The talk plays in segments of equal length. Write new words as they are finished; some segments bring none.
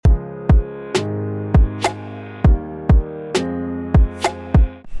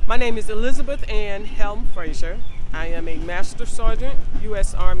My name is Elizabeth Ann Helm-Frazier. I am a Master Sergeant,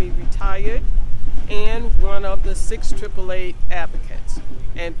 U.S. Army retired, and one of the 6 AAA advocates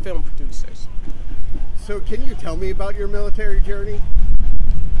and film producers. So can you tell me about your military journey?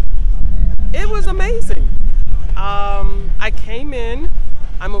 It was amazing. I came in,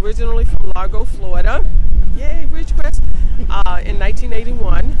 I'm originally from Largo, Florida. Yay, Ridgecrest. In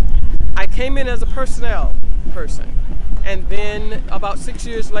 1981. I came in as a personnel person. And then about 6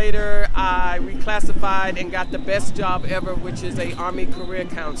 years later, I reclassified and got the best job ever, which is an Army career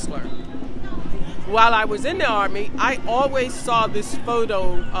counselor. While I was in the Army, I always saw this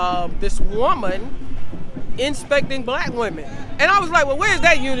photo of this woman inspecting black women. And I was like, well, where's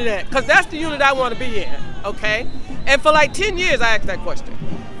that unit at? Because that's the unit I want to be in, okay? And for like 10 years, I asked that question.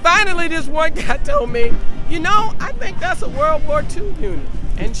 Finally, this one guy told me, I think that's a World War II unit.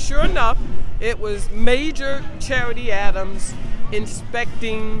 And sure enough, it was Major Charity Adams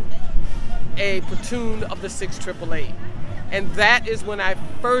inspecting a platoon of the 6 AAA. And that is when I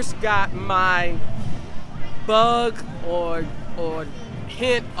first got my bug or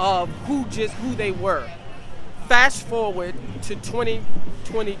hint of who they were. Fast forward to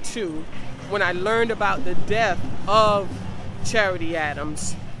 2022, when I learned about the death of Charity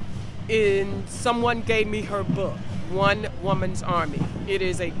Adams, someone gave me her book, One Woman's Army. It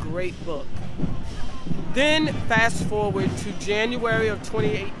is a great book. Then fast forward to January of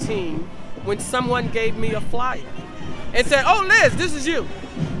 2018, when someone gave me a flyer and said, "Oh, Liz, this is you."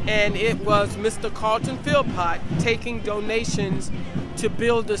 And it was Mr. Carlton Philpott taking donations to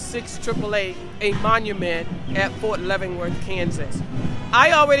build the 6 AAA, a monument at Fort Leavenworth, Kansas.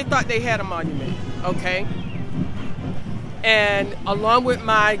 I already thought they had a monument, okay? And along with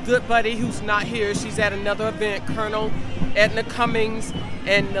my good buddy who's not here, she's at another event, Colonel Edna Cummings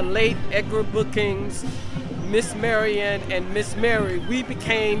and the late Edgar Bookings, Miss Marion and Miss Mary, we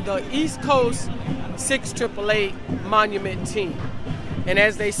became the East Coast 6 AAA monument team. And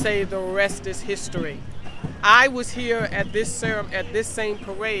as they say, the rest is history. I was here at this same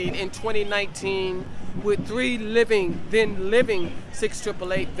parade in 2019 with 3 then living 6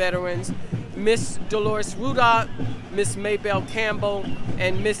 AAA veterans, Miss Dolores Rudock, Miss Maybelle Campbell,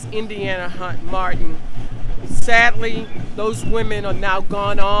 and Miss Indiana Hunt Martin. Sadly, those women are now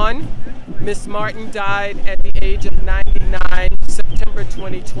gone on. Miss Martin died at the age of 99, September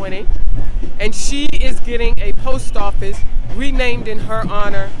 2020, and she is getting a post office renamed in her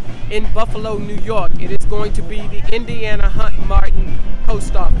honor in Buffalo, New York. It is going to be the Indiana Hunt Martin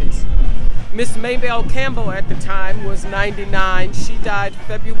Post Office. Miss Maybelle Campbell at the time was 99. She died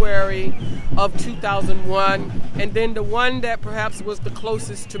February of 2001. And then the one that perhaps was the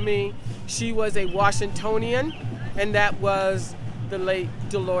closest to me, she was a Washingtonian, and that was the late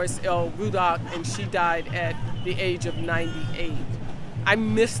Dolores L. Rudock, and she died at the age of 98. I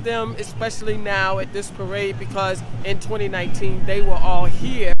miss them, especially now at this parade, because in 2019 they were all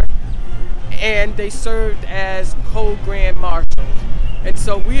here and they served as co-grand marshals. And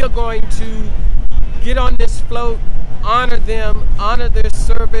so we are going to get on this float, honor them, honor their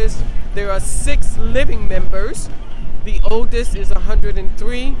service. There are 6 living members. The oldest is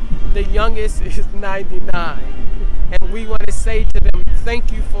 103, the youngest is 99. And we want to say to them,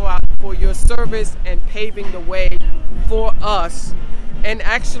 thank you for your service and paving the way for us. And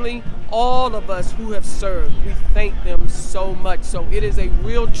actually, all of us who have served, we thank them so much. So it is a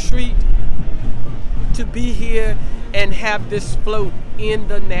real treat to be here and have this float in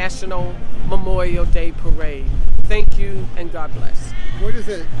the National Memorial Day Parade. Thank you, and God bless. What does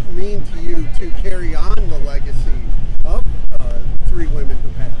it mean to you to carry on the legacy of 3 women who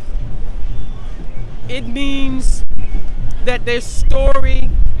passed? It means that their story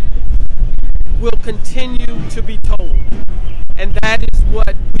will continue to be told. And that is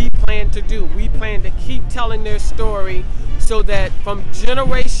what we plan to do. We plan to keep telling their story so that from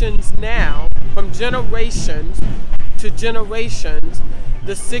generations to generations,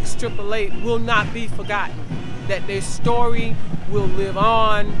 the 6 AAA will not be forgotten. That their story will live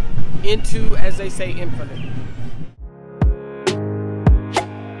on into, as they say, infinite.